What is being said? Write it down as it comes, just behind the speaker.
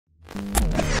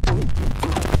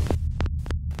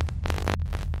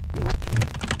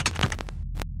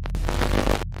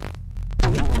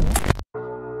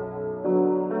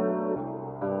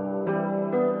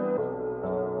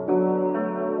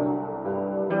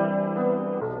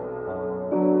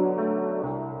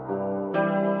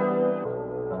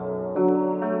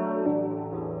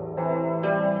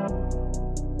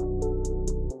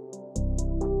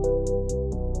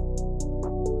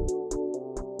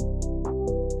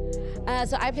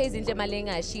So I play Zinhle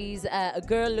Malinga. She's a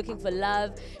girl looking for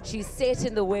love. She's set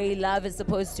in the way love is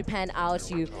supposed to pan out.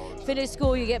 You finish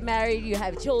school, you get married, you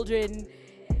have children,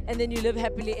 and then you live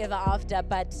happily ever after.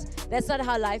 But that's not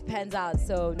how life pans out,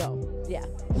 so no, yeah.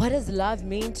 What does love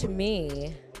mean to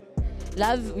me?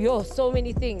 Love, so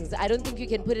many things. I don't think you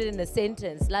can put it in a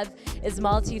sentence. Love is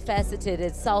multifaceted,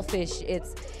 it's selfish,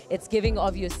 it's giving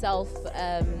of yourself.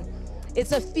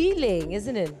 It's a feeling,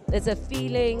 isn't it? It's a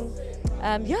feeling,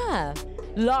 yeah.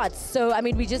 Lots. So, I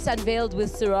mean, we just unveiled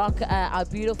with Sirok our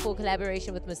beautiful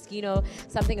collaboration with Moschino,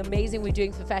 something amazing we're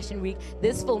doing for Fashion Week.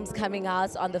 This film's coming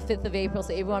out on the 5th of April,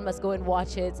 so everyone must go and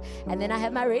watch it. And then I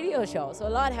have my radio show, so a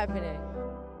lot happening.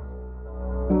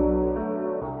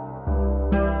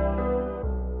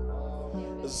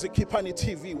 Zikipani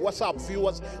TV. What's up,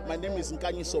 viewers? My name is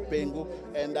Nkanyi Sopengu,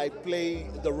 and I play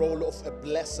the role of a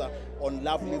blesser on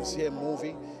Love Lives Here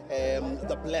movie.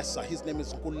 The blesser, his name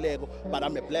is Nkulego, but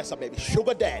I'm a blesser, baby.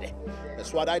 Sugar daddy.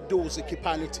 That's what I do,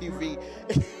 Zikipani TV.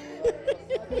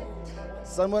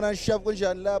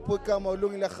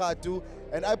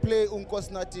 And I play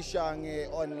Unkosnati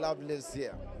Shange on Love Lives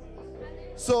Here.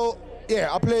 So,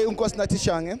 yeah, I play Unkosnati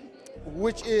Shange,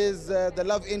 which is the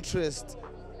love interest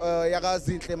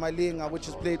Zinhle Malinga, which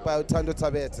is played by Thando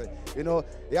Thabethe. You know,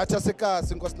 Yata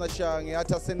Sekas, Nkosnachang,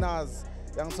 Yata Senaz,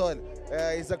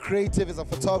 he's a creative, he's a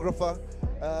photographer,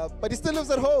 but he still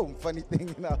lives at home, funny thing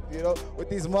enough, you know, with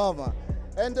his mama.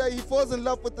 And he falls in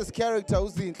love with this character,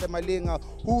 Zinhle Malinga,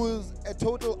 who's a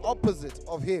total opposite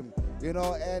of him, you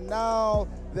know, and now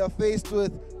they're faced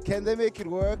with, can they make it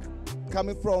work?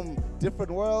 Coming from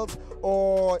different worlds,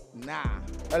 or nah?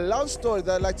 A love story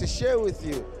that I'd like to share with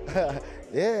you.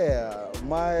 Yeah,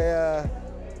 my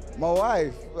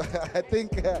wife. I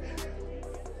think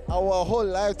our whole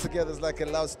life together is like a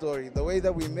love story. The way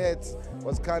that we met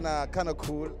was kind of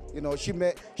cool. You know, she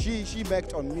met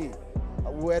on me.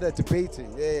 We were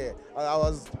debating. Yeah, I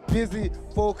was busy,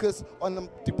 focused on the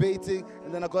debating,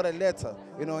 and then I got a letter.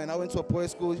 You know, and I went to a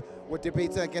boys' school. We're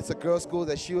debating against a girls' school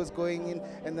that she was going in,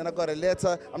 and then I got a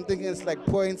letter. I'm thinking it's like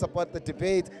points about the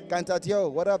debate. Can't tell, yo,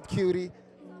 what up, cutie?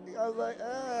 I was like,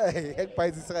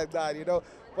 hey, you know.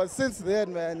 But since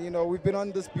then, man, you know, we've been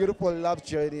on this beautiful love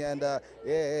journey, and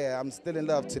yeah, I'm still in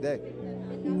love today.